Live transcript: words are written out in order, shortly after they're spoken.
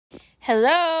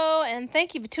Hello, and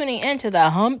thank you for tuning in to the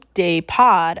Hump Day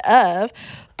pod of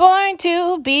Born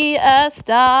to Be a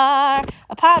Star,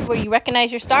 a pod where you recognize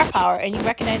your star power and you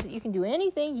recognize that you can do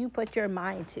anything you put your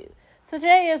mind to. So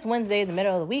today is Wednesday, the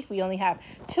middle of the week. We only have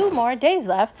 2 more days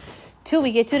left till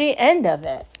we get to the end of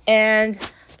it. And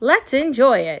let's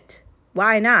enjoy it.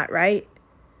 Why not, right?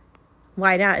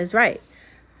 Why not is right.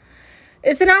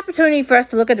 It's an opportunity for us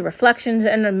to look at the reflections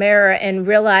in the mirror and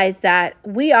realize that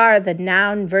we are the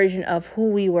noun version of who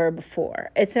we were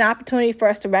before. It's an opportunity for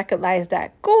us to recognize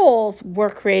that goals were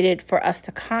created for us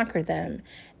to conquer them.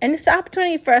 And it's an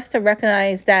opportunity for us to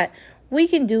recognize that we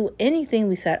can do anything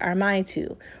we set our mind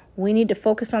to. We need to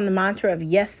focus on the mantra of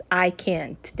yes, I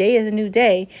can. Today is a new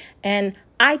day and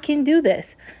I can do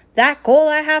this. That goal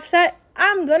I have set,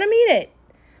 I'm going to meet it.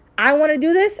 I want to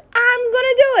do this, I'm going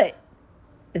to do it.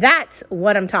 That's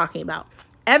what I'm talking about.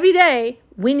 Every day,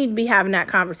 we need to be having that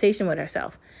conversation with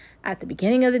ourselves. At the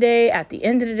beginning of the day, at the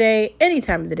end of the day, any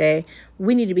time of the day,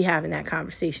 we need to be having that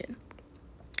conversation.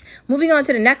 Moving on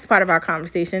to the next part of our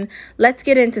conversation, let's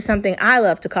get into something I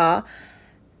love to call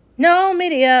no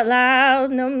media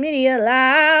allowed, no media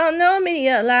allowed, no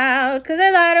media allowed, because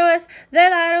they lie to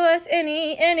us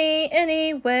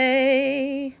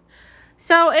anyway.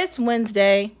 So it's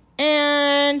Wednesday,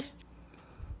 and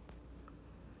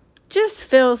just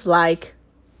feels like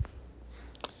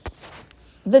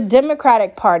the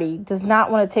Democratic Party does not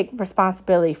want to take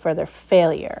responsibility for their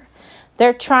failure.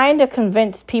 They're trying to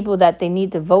convince people that they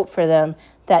need to vote for them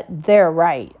that they're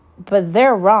right, but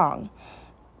they're wrong.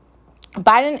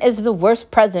 Biden is the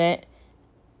worst president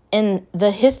in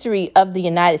the history of the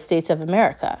United States of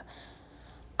America.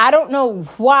 I don't know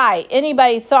why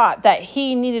anybody thought that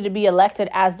he needed to be elected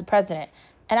as the president.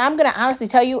 And I'm going to honestly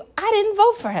tell you, I didn't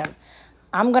vote for him.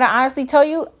 I'm going to honestly tell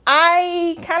you,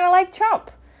 I kind of like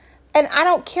Trump. And I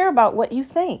don't care about what you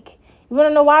think. You want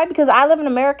to know why? Because I live in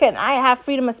America and I have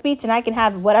freedom of speech and I can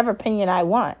have whatever opinion I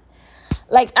want.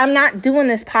 Like, I'm not doing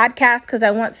this podcast because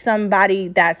I want somebody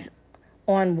that's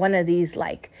on one of these,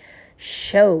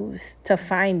 shows to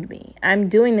find me. I'm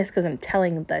doing this because I'm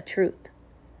telling the truth.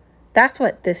 That's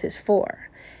what this is for.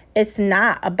 It's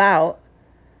not about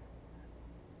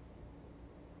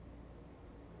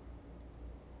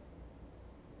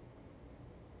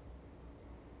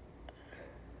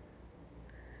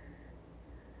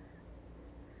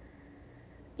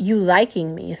you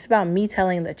liking me. It's about me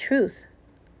telling the truth.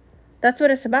 That's what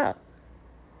it's about.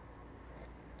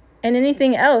 And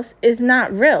anything else is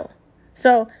not real.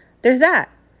 So there's that.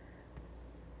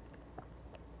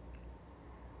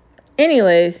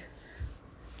 Anyways,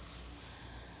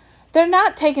 they're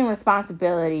not taking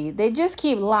responsibility. They just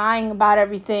keep lying about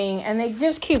everything, and they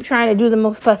just keep trying to do the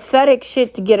most pathetic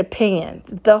shit to get opinions.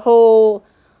 The whole,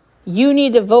 you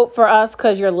need to vote for us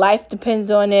because your life depends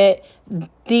on it.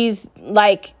 These,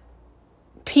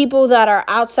 people that are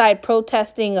outside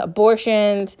protesting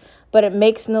abortions, but it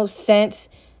makes no sense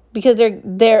because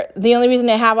they're the only reason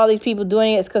they have all these people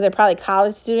doing it is because they're probably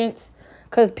college students.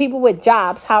 Because people with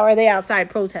jobs, how are they outside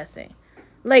protesting?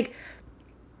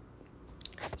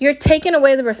 You're taking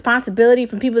away the responsibility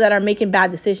from people that are making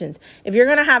bad decisions. If you're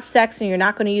going to have sex and you're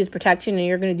not going to use protection and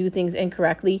you're going to do things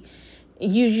incorrectly,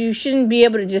 you shouldn't be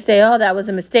able to just say, oh, that was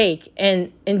a mistake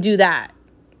and do that.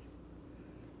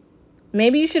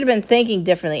 Maybe you should have been thinking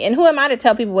differently. And who am I to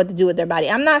tell people what to do with their body?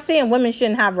 I'm not saying women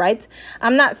shouldn't have rights.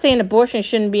 I'm not saying abortion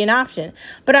shouldn't be an option.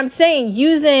 But I'm saying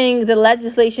using the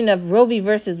legislation of Roe v.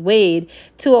 versus Wade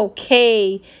to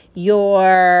okay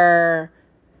your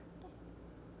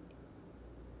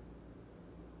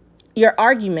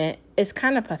argument is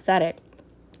kind of pathetic.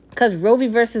 Because Roe v.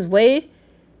 versus Wade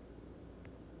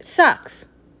sucks.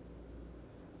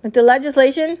 The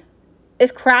legislation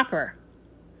is crapper.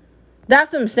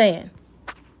 That's what I'm saying.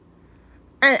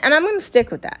 And I'm going to stick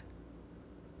with that.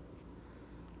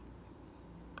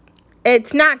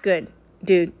 It's not good,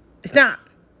 dude. It's not.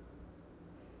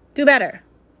 Do better.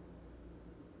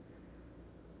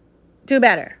 Do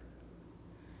better.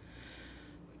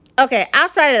 Okay,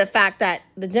 outside of the fact that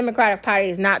the Democratic Party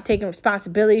is not taking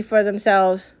responsibility for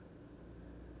themselves,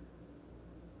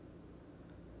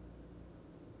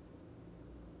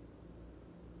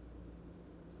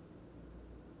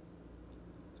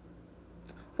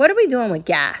 what are we doing with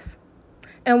gas?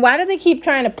 And why do they keep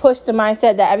trying to push the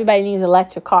mindset that everybody needs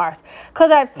electric cars? Because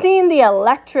I've seen the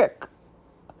electric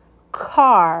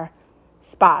car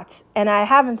spots, and I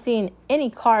haven't seen any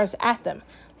cars at them.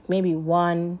 Maybe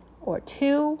one or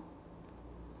two.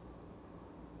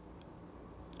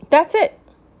 That's it.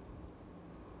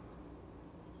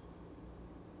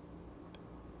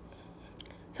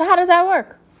 So how does that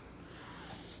work?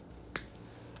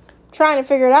 Trying to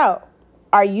figure it out.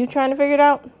 Are you trying to figure it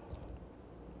out?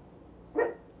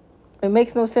 It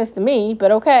makes no sense to me,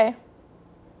 but okay.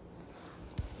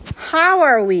 How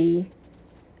are we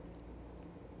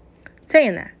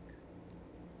saying that?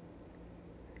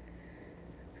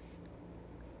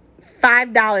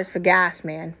 $5 for gas,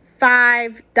 man.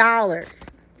 $5.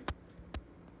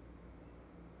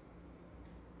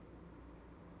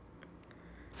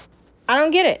 I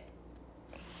don't get it.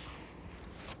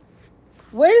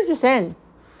 Where does this end?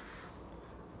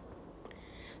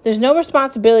 There's no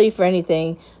responsibility for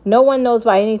anything. No one knows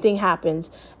why anything happens.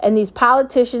 And these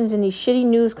politicians and these shitty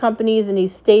news companies and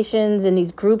these stations and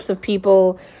these groups of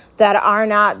people that are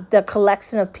not the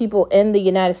collection of people in the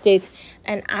United States.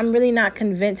 And I'm really not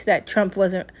convinced that Trump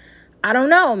wasn't. I don't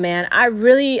know, man. I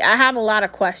have a lot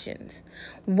of questions.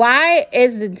 Why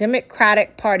is the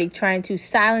Democratic Party trying to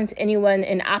silence anyone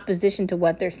in opposition to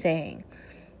what they're saying?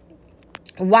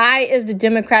 Why is the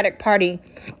Democratic Party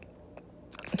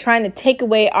trying to take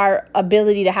away our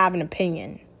ability to have an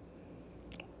opinion?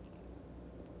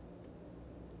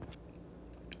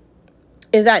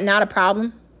 Is that not a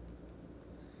problem?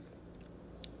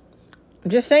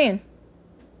 I'm just saying.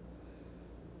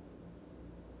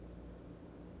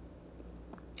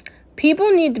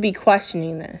 People need to be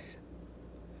questioning this,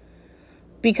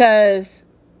 because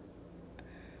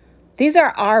these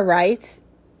are our rights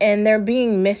and they're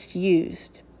being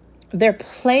misused. They're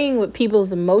playing with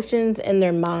people's emotions and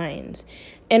their minds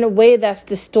in a way that's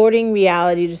distorting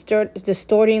reality,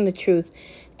 distorting the truth,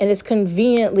 and it's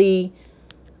conveniently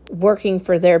working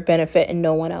for their benefit and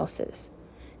no one else's.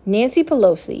 Nancy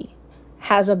Pelosi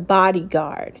has a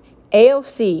bodyguard.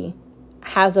 AOC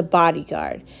has a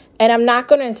bodyguard. And I'm not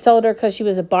going to insult her because she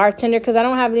was a bartender, because I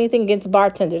don't have anything against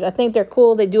bartenders. I think they're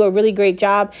cool. They do a really great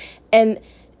job. And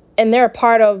they're a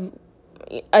part of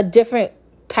a different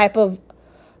type of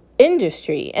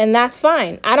industry. And that's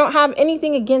fine. I don't have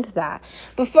anything against that.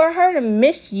 But for her to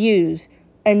misuse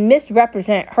and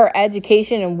misrepresent her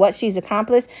education and what she's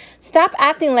accomplished, stop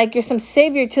acting like you're some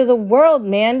savior to the world,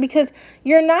 man, because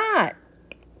you're not.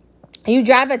 You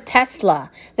drive a Tesla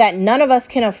that none of us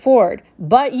can afford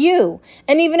but you.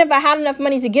 And even if I had enough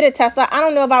money to get a Tesla, I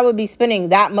don't know if I would be spending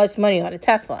that much money on a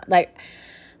Tesla. Like,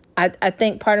 I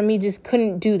think part of me just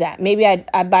couldn't do that. Maybe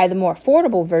I'd buy the more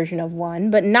affordable version of one,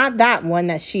 but not that one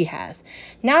that she has.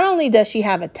 Not only does she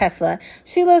have a Tesla,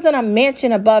 she lives in a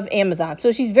mansion above Amazon.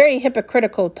 So she's very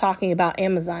hypocritical talking about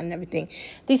Amazon and everything.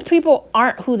 These people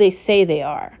aren't who they say they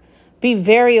are. Be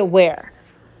very aware.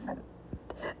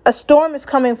 A storm is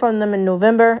coming from them in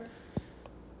November,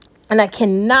 and I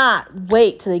cannot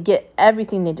wait till they get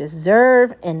everything they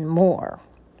deserve and more.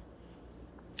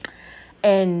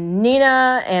 And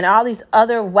Nina and all these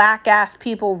other whack-ass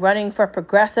people running for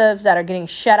progressives that are getting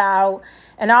shut out,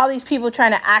 and all these people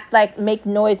trying to act like, make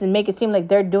noise and make it seem like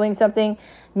they're doing something,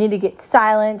 need to get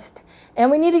silenced. And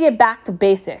we need to get back to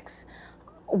basics.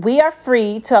 We are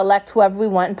free to elect whoever we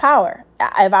want in power.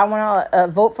 If I want to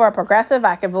vote for a progressive,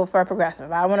 I can vote for a progressive.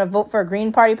 If I want to vote for a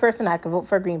Green Party person, I can vote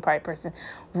for a Green Party person.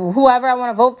 Whoever I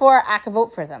want to vote for, I can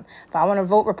vote for them. If I want to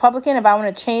vote Republican, if I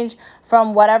want to change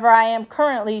from whatever I am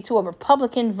currently to a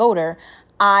Republican voter,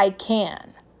 I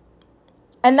can.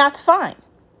 And that's fine.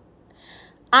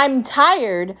 I'm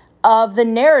tired of the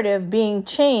narrative being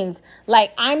changed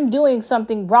like I'm doing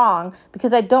something wrong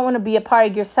because I don't want to be a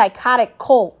part of your psychotic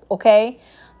cult, okay?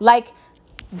 Like,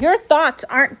 your thoughts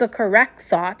aren't the correct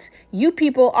thoughts. You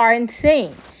people are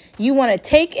insane. You want to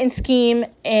take and scheme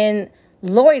and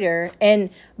loiter and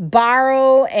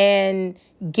borrow and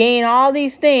gain all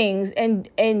these things and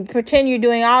pretend you're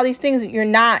doing all these things that you're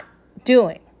not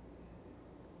doing.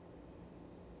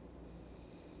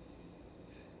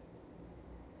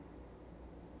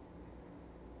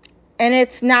 And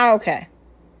it's not okay.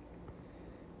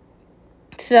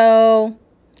 So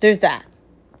there's that.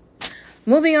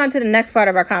 Moving on to the next part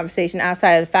of our conversation,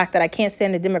 outside of the fact that I can't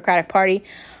stand the Democratic Party,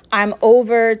 I'm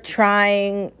over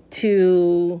trying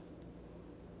to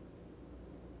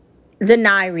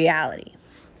deny reality.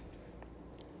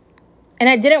 And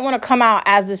I didn't want to come out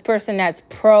as this person that's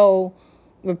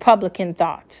pro-Republican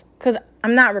thoughts, because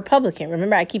I'm not Republican.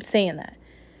 Remember, I keep saying that.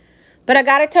 But I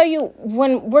got to tell you,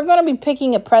 when we're going to be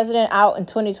picking a president out in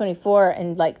 2024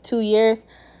 in like 2 years,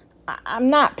 I'm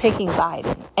not picking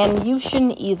Biden. And you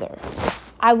shouldn't either.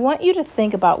 I want you to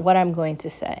think about what I'm going to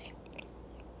say.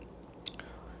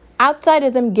 Outside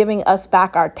of them giving us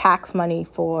back our tax money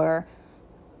for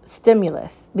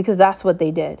stimulus, because that's what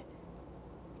they did,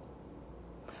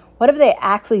 what have they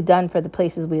actually done for the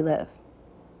places we live?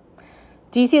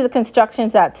 Do you see the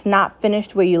constructions that's not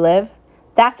finished where you live?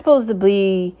 That's supposed to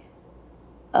be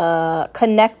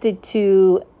connected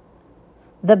to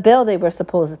the bill they were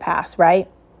supposed to pass, right?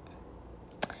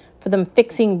 For them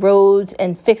fixing roads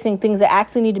and fixing things that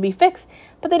actually need to be fixed,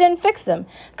 but they didn't fix them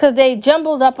because they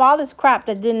jumbled up all this crap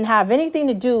that didn't have anything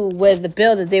to do with the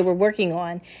bill that they were working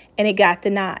on, and it got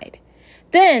denied.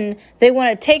 Then they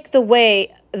want to take the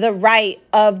right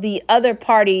of the other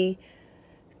party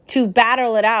to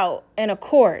battle it out in a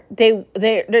court.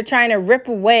 They're trying to rip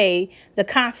away the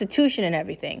Constitution and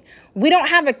everything. We don't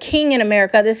have a king in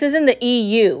America. This isn't the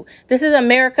EU. This is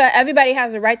America. Everybody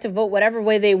has the right to vote whatever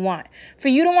way they want. For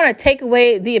you to want to take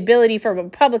away the ability for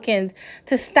Republicans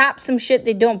to stop some shit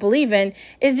they don't believe in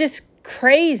is just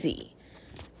crazy.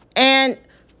 And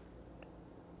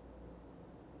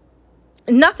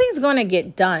nothing's going to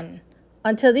get done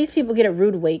until these people get a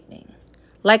rude awakening.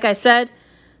 Like I said,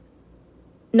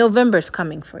 November's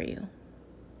coming for you.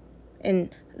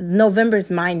 And November's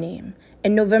my name.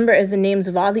 And November is the names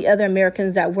of all the other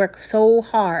Americans that work so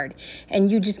hard.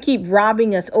 And you just keep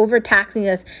robbing us, overtaxing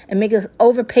us, and make us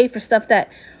overpay for stuff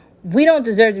that we don't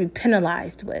deserve to be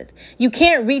penalized with. You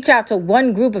can't reach out to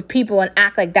one group of people and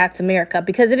act like that's America,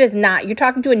 because it is not. You're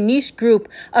talking to a niche group,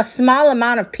 a small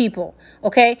amount of people,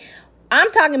 okay? I'm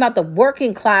talking about the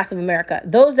working class of America.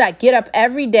 Those that get up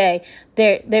every day,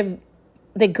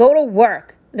 they go to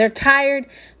work. They're tired.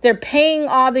 They're paying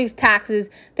all these taxes.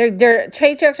 Their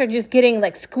paychecks are just getting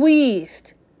like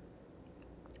squeezed.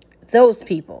 Those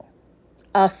people,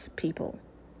 us people.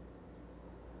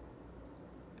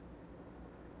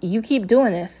 You keep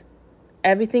doing this.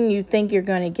 Everything you think you're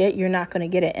going to get, you're not going to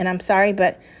get it. And I'm sorry,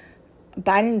 but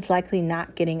Biden's likely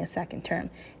not getting a second term.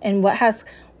 And what has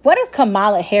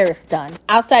Kamala Harris done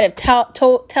outside of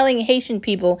telling Haitian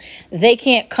people they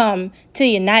can't come to the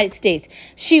United States?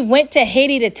 She went to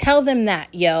Haiti to tell them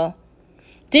that, yo.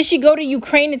 Did she go to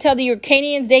Ukraine to tell the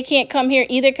Ukrainians they can't come here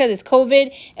either because it's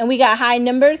COVID and we got high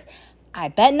numbers? I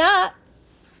bet not.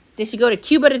 Did she go to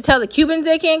Cuba to tell the Cubans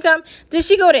they can't come? Did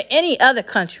she go to any other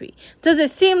country? Does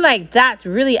it seem like that's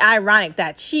really ironic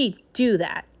that she do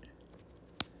that?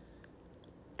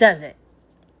 Does it?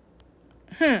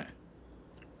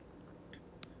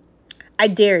 I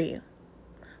dare you.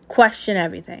 Question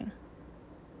everything.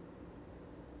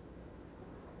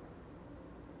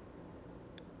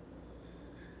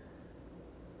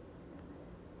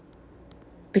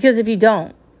 Because if you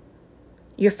don't,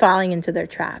 you're falling into their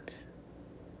traps.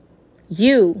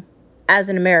 You, as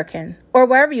an American, or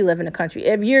wherever you live in the country,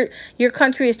 if your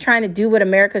country is trying to do what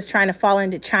America is trying to fall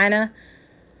into China,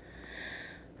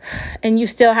 and you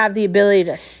still have the ability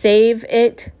to save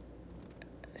it,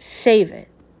 save it.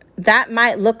 That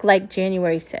might look like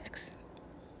January 6th,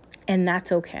 and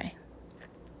that's okay.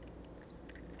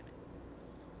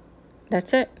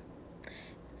 That's it.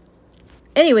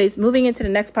 Anyways, moving into the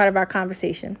next part of our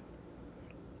conversation.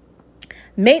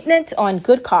 Maintenance on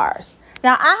good cars.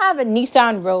 Now, I have a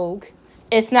Nissan Rogue.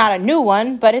 It's not a new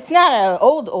one, but it's not an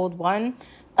old one.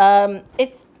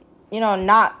 It's,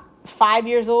 not 5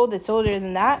 years old. It's older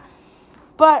than that.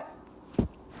 But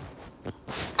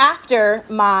after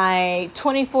my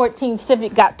 2014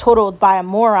 Civic got totaled by a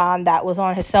moron that was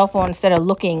on his cell phone instead of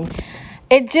looking,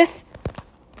 it just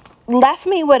left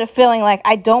me with a feeling like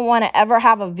I don't want to ever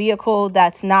have a vehicle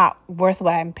that's not worth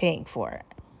what I'm paying for it.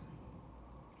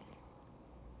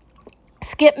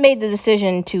 Skip made the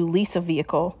decision to lease a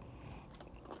vehicle,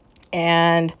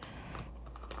 and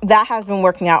that has been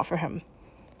working out for him.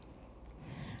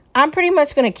 I'm pretty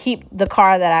much going to keep the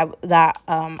car that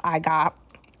I got,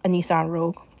 a Nissan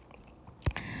Rogue,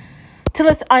 till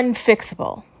it's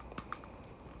unfixable.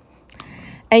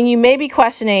 And you may be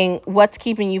questioning what's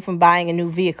keeping you from buying a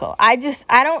new vehicle. I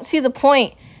don't see the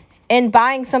point in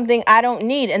buying something I don't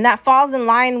need. And that falls in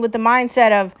line with the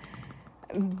mindset of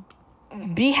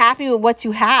be happy with what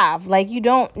you have. Like, you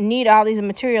don't need all these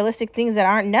materialistic things that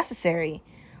aren't necessary.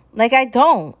 Like, I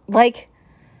don't. Like,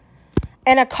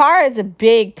 and a car is a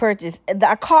big purchase.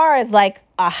 A car is like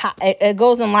it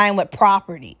goes in line with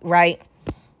property, right?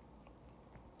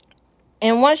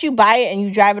 And once you buy it and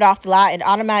you drive it off the lot, it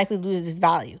automatically loses its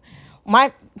value.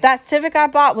 That Civic I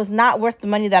bought was not worth the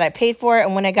money that I paid for it,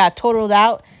 and when it got totaled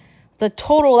out, the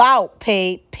total out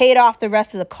paid off the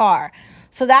rest of the car.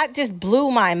 So that just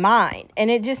blew my mind, and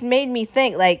it just made me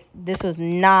think like this was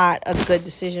not a good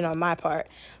decision on my part.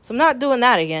 So I'm not doing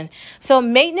that again. So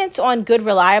maintenance on good,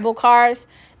 reliable cars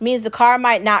means the car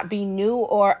might not be new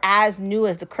or as new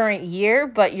as the current year,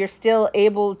 but you're still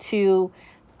able to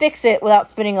fix it without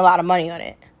spending a lot of money on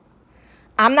it.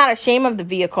 I'm not ashamed of the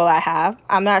vehicle I have.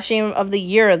 I'm not ashamed of the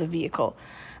year of the vehicle.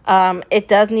 It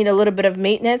does need a little bit of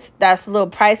maintenance. That's a little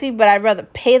pricey, but I'd rather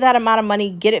pay that amount of money,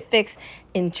 get it fixed,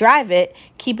 and drive it,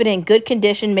 keep it in good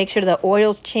condition, make sure the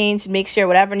oil's changed, make sure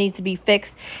whatever needs to be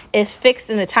fixed is fixed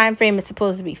in the time frame it's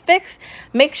supposed to be fixed.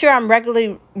 Make sure I'm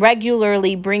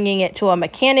regularly bringing it to a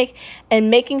mechanic, and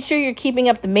making sure you're keeping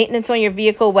up the maintenance on your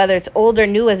vehicle, whether it's old or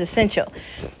new, is essential.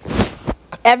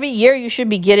 Every year you should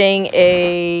be getting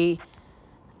a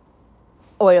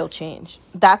oil change.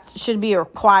 That should be a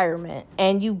requirement,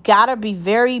 and you gotta be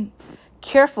very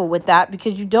careful with that,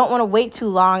 because you don't want to wait too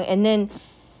long and then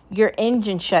your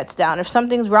engine shuts down. If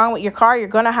something's wrong with your car, you're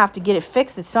gonna have to get it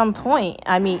fixed at some point.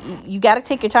 I mean, you got to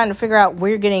take your time to figure out where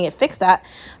you're getting it fixed at,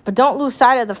 but don't lose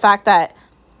sight of the fact that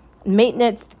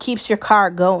maintenance keeps your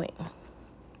car going.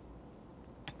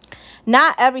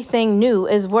 Not everything new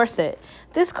is worth it.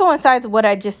 This coincides with what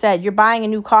I just said. You're buying a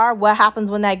new car. What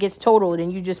happens when that gets totaled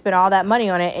and you just spend all that money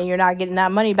on it and you're not getting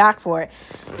that money back for it?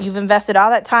 You've invested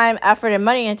all that time, effort, and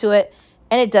money into it,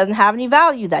 and it doesn't have any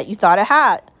value that you thought it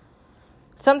had.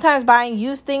 Sometimes buying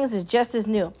used things is just as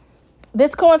new.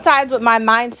 This coincides with my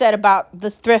mindset about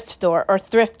the thrift store or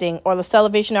thrifting or the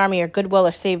Salvation Army or Goodwill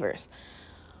or Savers.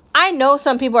 I know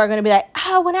some people are going to be like,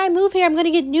 when I move here, I'm going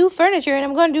to get new furniture and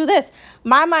I'm going to do this.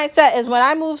 My mindset is, when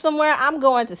I move somewhere, I'm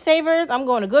going to Savers, I'm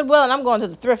going to Goodwill, and I'm going to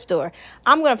the thrift store.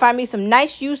 I'm going to find me some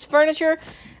nice used furniture,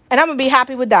 and I'm going to be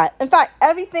happy with that. In fact,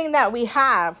 everything that we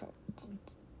have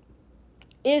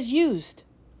is used.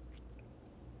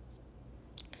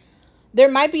 There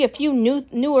might be a few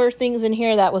newer things in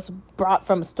here that was brought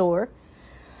from a store,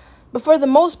 but for the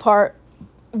most part,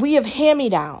 we have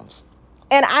hand-me-downs.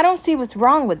 And I don't see what's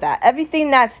wrong with that.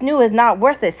 Everything that's new is not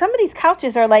worth it. Some of these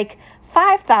couches are like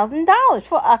 $5,000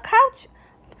 for a couch.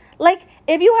 Like,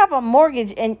 if you have a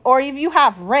mortgage or if you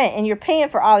have rent and you're paying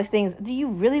for all these things, do you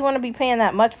really want to be paying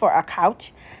that much for a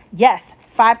couch? Yes,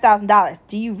 $5,000.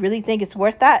 Do you really think it's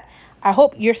worth that? I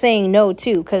hope you're saying no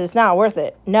too, because it's not worth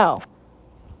it. No.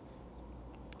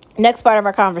 Next part of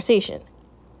our conversation.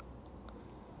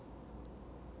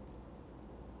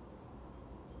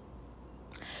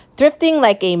 Thrifting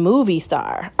like a movie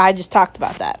star. I just talked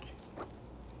about that.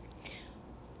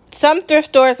 Some thrift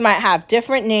stores might have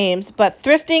different names, but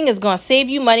thrifting is going to save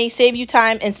you money, save you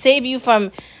time, and save you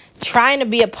from trying to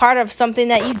be a part of something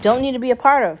that you don't need to be a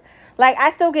part of. Like,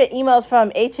 I still get emails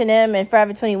from H&M and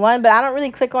Forever 21, but I don't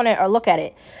really click on it or look at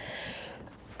it.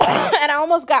 And I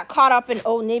almost got caught up in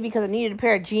Old Navy because I needed a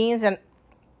pair of jeans, and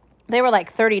they were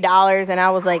like $30, and I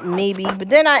was like, maybe. But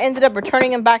then I ended up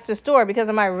returning them back to the store, because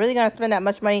am I really going to spend that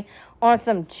much money on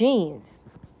some jeans?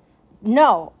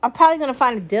 No. I'm probably going to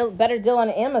find a better deal on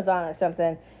Amazon or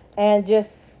something. And just,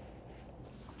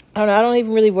 I don't know, I don't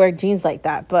even really wear jeans like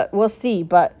that, but we'll see.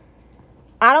 But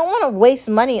I don't want to waste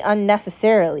money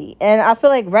unnecessarily. And I feel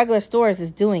like regular stores is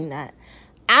doing that.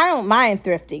 I don't mind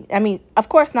thrifting. I mean, of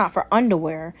course not for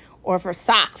underwear or for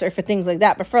socks or for things like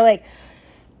that, but for like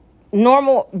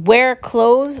normal wear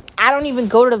clothes, I don't even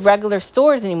go to the regular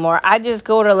stores anymore. I just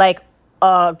go to like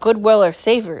Goodwill or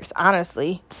Savers,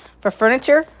 honestly. For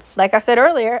furniture, like I said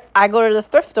earlier, I go to the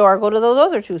thrift store, I go to those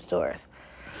other two stores.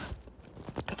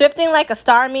 Thrifting like a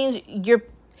star means you're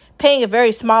paying a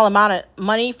very small amount of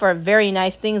money for very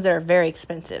nice things that are very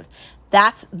expensive.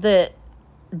 That's the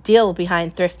deal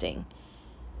behind thrifting.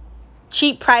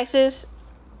 Cheap prices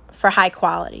for high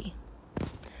quality.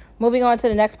 Moving on to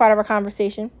the next part of our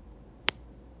conversation.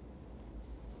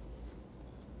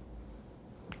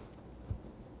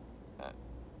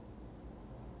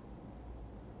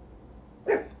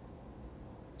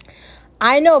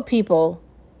 I know people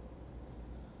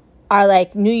are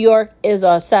like, New York is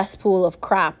a cesspool of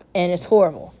crap and it's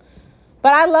horrible.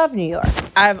 But I love New York.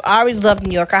 I've always loved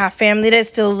New York. I have family that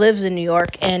still lives in New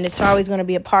York, and it's always going to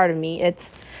be a part of me. It's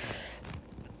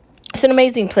an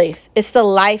amazing place. It's the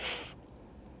life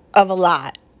of a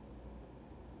lot.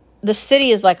 The city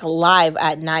is like alive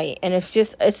at night, and it's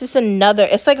just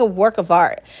it's like a work of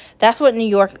art. That's what New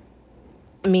York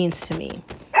means to me.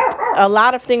 A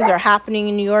lot of things are happening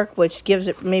in New York, which gives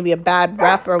it maybe a bad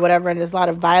rep or whatever, and there's a lot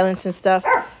of violence and stuff.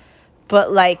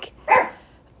 But like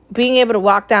being able to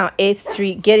walk down 8th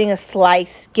Street, getting a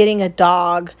slice, getting a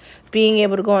dog, being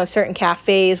able to go in certain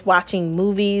cafes, watching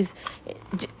movies,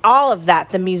 all of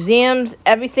that, the museums,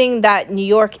 everything that New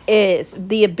York is,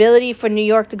 the ability for New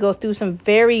York to go through some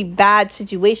very bad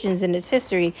situations in its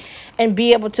history and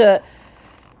be able to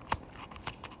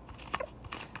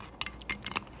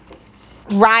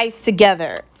rise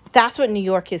together. That's what New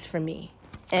York is for me.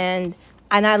 And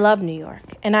I love New York,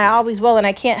 and I always will, and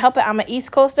I can't help it. I'm an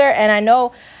East Coaster, and I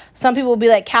know some people will be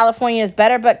like, California is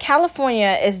better, but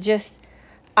California is just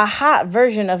a hot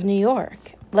version of New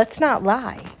York. Let's not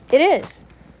lie. It is.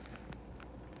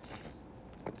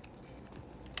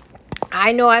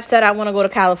 I know I've said I want to go to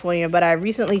California, but I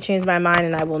recently changed my mind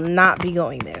and I will not be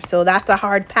going there. So that's a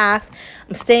hard pass.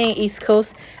 I'm staying East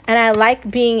Coast, and I like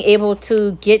being able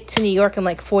to get to New York in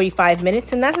like 45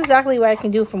 minutes, and that's exactly what I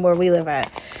can do from where we live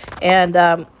at. And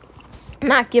I'm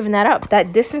not giving that up.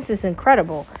 That distance is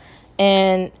incredible.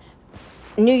 And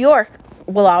New York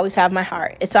will always have my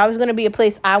heart. It's always going to be a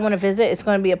place I want to visit. It's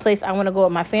going to be a place I want to go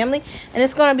with my family. And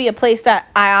it's going to be a place that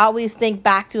I always think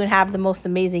back to and have the most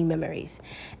amazing memories.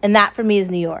 And that for me is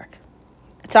New York.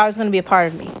 It's always going to be a part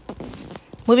of me.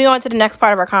 Moving on to the next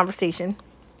part of our conversation.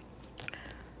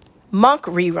 Monk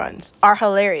reruns are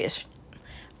hilarious.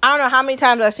 I don't know how many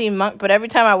times I've seen Monk, but every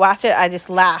time I watch it, I just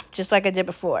laugh, just like I did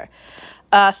before.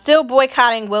 Still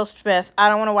boycotting Will Smith. I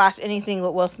don't want to watch anything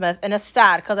with Will Smith, and it's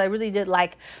sad because I really did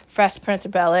like Fresh Prince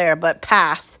of Bel-Air, but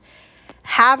pass.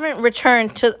 Haven't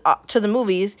returned to the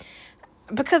movies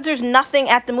because there's nothing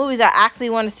at the movies I actually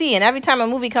want to see, and every time a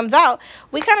movie comes out,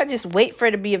 we kind of just wait for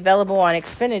it to be available on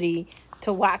Xfinity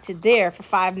to watch it there for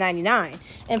 $5.99,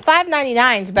 and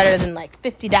 $5.99 is better than like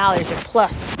 $50 or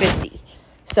plus 50.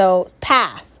 So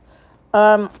pass.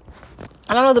 I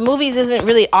don't know, the movies isn't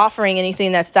really offering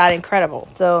anything that's that incredible.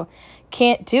 So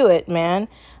can't do it, man.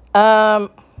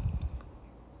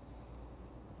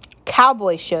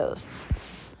 Cowboy shows.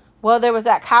 Well, there was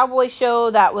that cowboy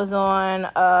show that was on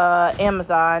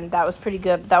Amazon. That was pretty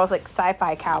good. That was like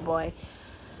sci-fi cowboy.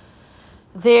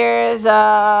 There's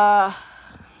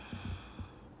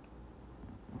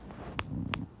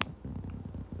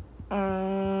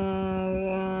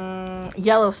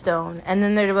Yellowstone, and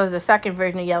then there was a second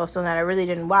version of Yellowstone that I really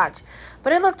didn't watch,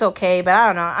 but it looked okay. But I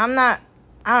don't know. I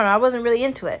don't know. I wasn't really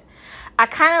into it. I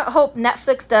kind of hope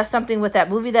Netflix does something with that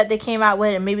movie that they came out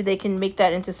with, and maybe they can make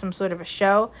that into some sort of a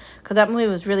show, because that movie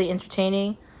was really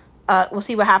entertaining. We'll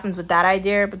see what happens with that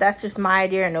idea, but that's just my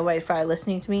idea, and nobody's probably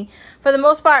listening to me. For the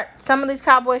most part, some of these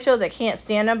cowboy shows, I can't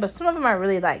stand them, but some of them I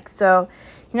really like. So,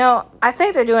 I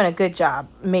think they're doing a good job,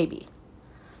 maybe.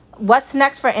 What's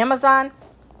next for Amazon?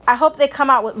 I hope they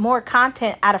come out with more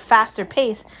content at a faster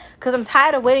pace, because I'm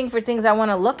tired of waiting for things I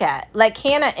want to look at. Like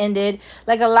Hannah ended,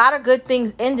 like a lot of good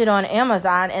things ended on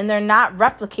Amazon, and they're not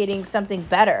replicating something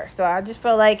better. So I just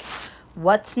feel like,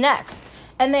 what's next?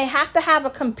 And they have to have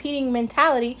a competing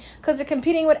mentality, because they're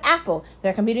competing with Apple,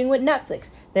 they're competing with Netflix,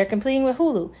 they're competing with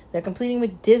Hulu, they're competing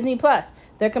with Disney Plus,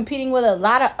 they're competing with a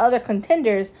lot of other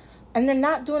contenders, and they're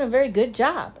not doing a very good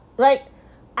job. Like,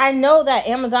 I know that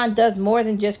Amazon does more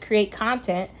than just create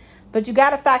content, but you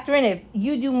got to factor in, if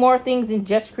you do more things than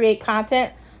just create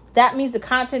content, that means the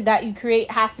content that you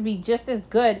create has to be just as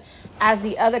good as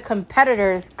the other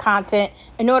competitors' content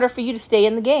in order for you to stay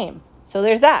in the game. So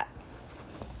there's that.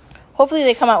 Hopefully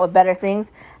they come out with better things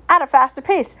at a faster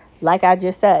pace, like I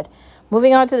just said.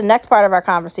 Moving on to the next part of our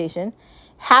conversation.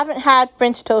 Haven't had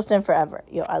French toast in forever.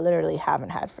 I literally haven't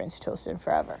had French toast in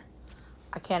forever.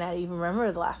 I cannot even remember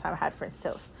the last time I had French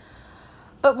toast.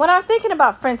 But when I'm thinking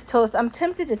about French toast, I'm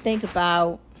tempted to think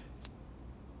about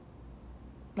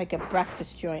like a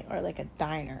breakfast joint or like a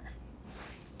diner.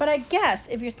 But I guess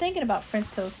if you're thinking about French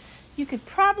toast, you could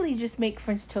probably just make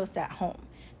French toast at home.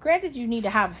 Granted, you need to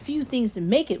have a few things to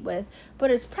make it with,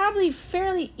 but it's probably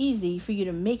fairly easy for you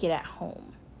to make it at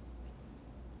home,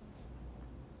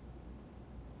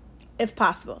 if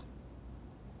possible.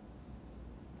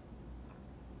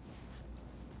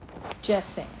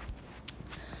 Just saying.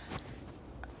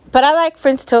 But I like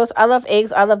French toast. I love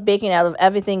eggs. I love bacon. I love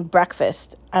everything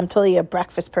breakfast. I'm totally a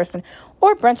breakfast person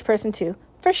or brunch person too,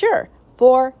 for sure.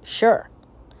 For sure.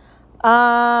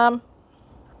 Not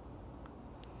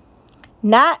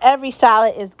every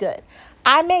salad is good.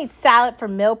 I made salad for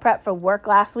meal prep for work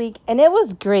last week, and it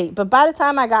was great. But by the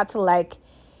time I got to like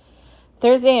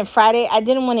Thursday and Friday, I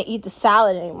didn't want to eat the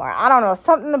salad anymore. I don't know,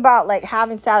 something about like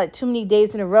having salad too many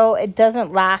days in a row, it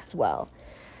doesn't last well.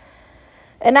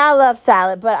 And I love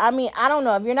salad, but I mean, I don't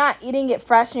know, if you're not eating it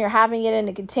fresh and you're having it in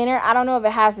a container, I don't know if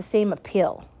it has the same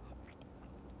appeal.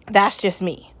 That's just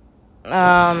me.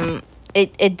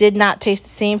 It did not taste the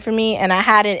same for me, and I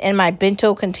had it in my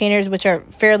bento containers, which are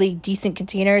fairly decent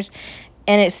containers,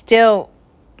 and it still,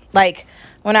 like,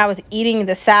 when I was eating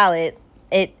the salad,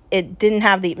 it didn't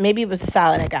have the, maybe it was the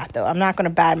salad I got, though. I'm not going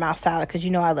to badmouth salad, because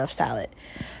I love salad.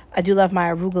 I do love my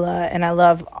arugula, and I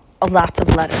love lots of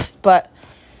lettuce, but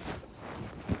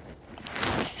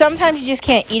sometimes you just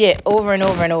can't eat it over and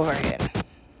over and over again.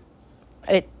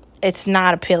 It's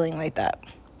not appealing like that.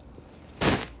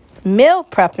 Meal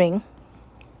prepping,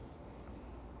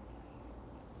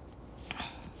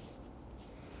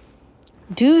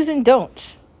 do's and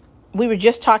don'ts. We were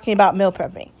just talking about meal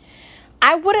prepping.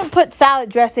 I wouldn't put salad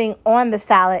dressing on the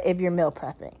salad if you're meal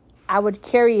prepping. I would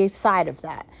carry a side of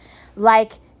that.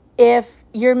 Like, if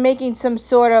you're making some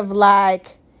sort of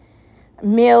like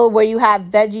meal where you have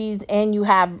veggies and you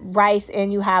have rice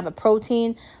and you have a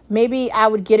protein, maybe I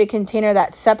would get a container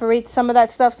that separates some of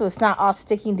that stuff so it's not all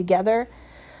sticking together,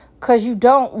 because you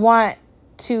don't want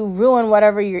to ruin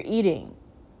whatever you're eating,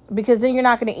 because then you're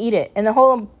not going to eat it. And the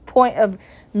whole point of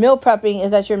meal prepping is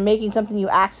that you're making something you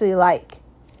actually like.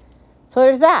 So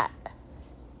there's that.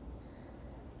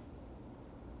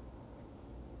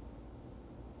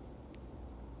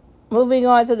 Moving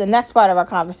on to the next part of our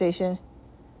conversation.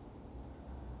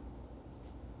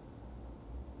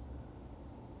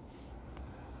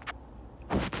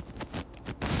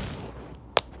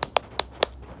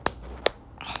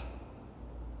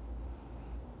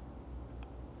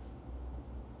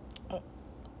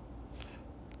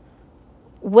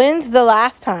 When's the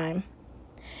last time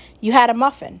you had a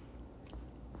muffin?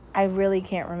 I really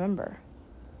can't remember.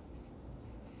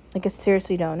 Like, I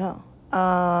seriously don't know.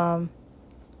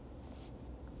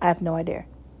 I have no idea.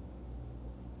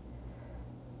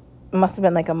 It must have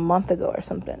been like a month ago or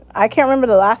something. I can't remember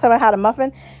the last time I had a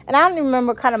muffin, and I don't even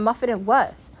remember what kind of muffin it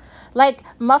was. Like,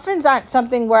 muffins aren't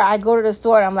something where I go to the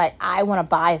store and I'm like, I want to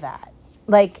buy that.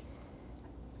 Like,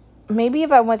 maybe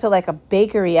if I went to like a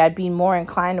bakery, I'd be more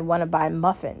inclined to want to buy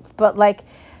muffins. But like,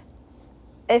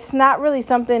 it's not really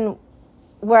something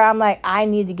where I'm like, I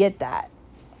need to get that.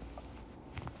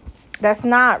 That's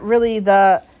not really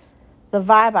the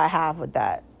vibe I have with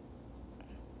that.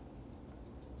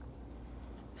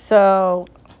 So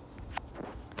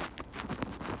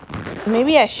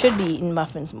maybe I should be eating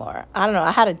muffins more. I don't know.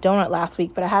 I had a donut last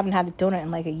week, but I haven't had a donut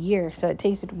in like a year, so it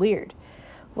tasted weird.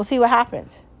 We'll see what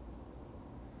happens.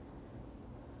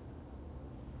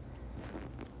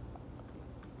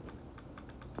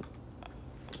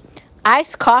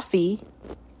 Iced coffee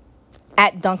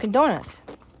at Dunkin' Donuts.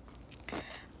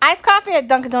 Iced coffee at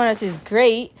Dunkin' Donuts is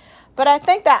great, but I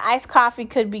think that iced coffee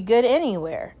could be good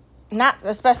anywhere. Not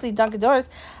especially Dunkin' Donuts.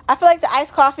 I feel like the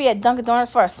iced coffee at Dunkin'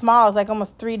 Donuts for a small is like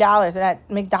almost $3, and at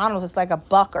McDonald's it's like a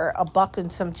buck or a buck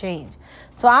and some change.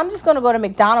 So I'm just gonna go to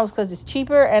McDonald's because it's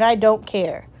cheaper and I don't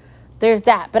care. There's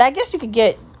that. But I guess you could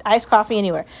get iced coffee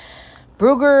anywhere,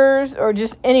 Bruegger's or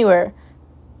just anywhere.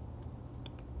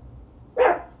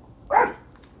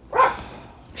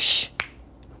 Shh.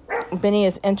 Benny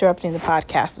is interrupting the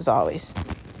podcast as always.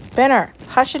 Benner,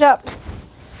 hush it up.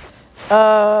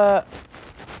 I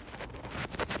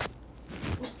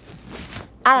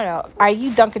don't know. Are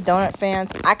you Dunkin' Donut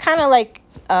fans? I kind of like,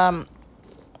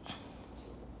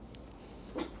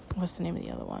 what's the name of the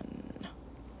other one?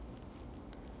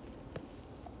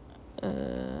 I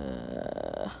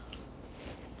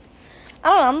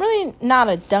don't know. I'm really not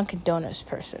a Dunkin' Donuts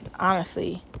person,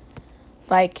 honestly.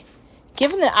 Like,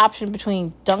 given the option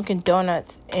between Dunkin'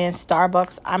 Donuts and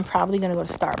Starbucks, I'm probably going to go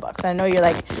to Starbucks. I know you're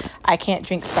like, I can't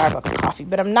drink Starbucks coffee,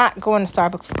 but I'm not going to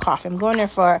Starbucks for coffee. I'm going there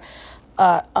for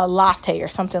a latte or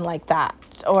something like that,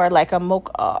 or like a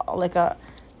mocha, like a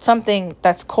something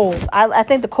that's cold. I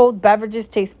think the cold beverages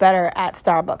taste better at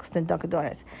Starbucks than Dunkin'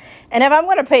 Donuts. And if I'm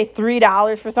going to pay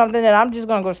 $3 for something, then I'm just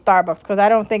going to go to Starbucks because I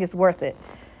don't think it's worth it.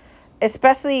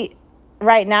 Especially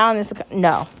right now in this,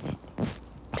 no.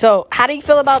 So, how do you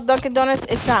feel about Dunkin' Donuts?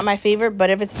 It's not my favorite,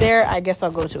 but if it's there, I guess I'll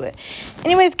go to it.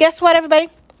 Anyways, guess what, everybody?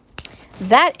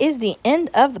 That is the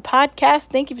end of the podcast.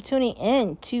 Thank you for tuning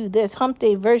in to this hump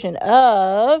day version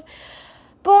of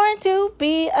Born to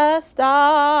Be a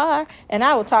Star. And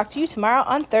I will talk to you tomorrow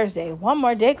on Thursday. One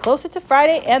more day closer to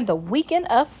Friday and the weekend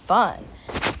of fun.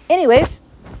 Anyways,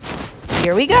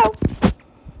 here we go.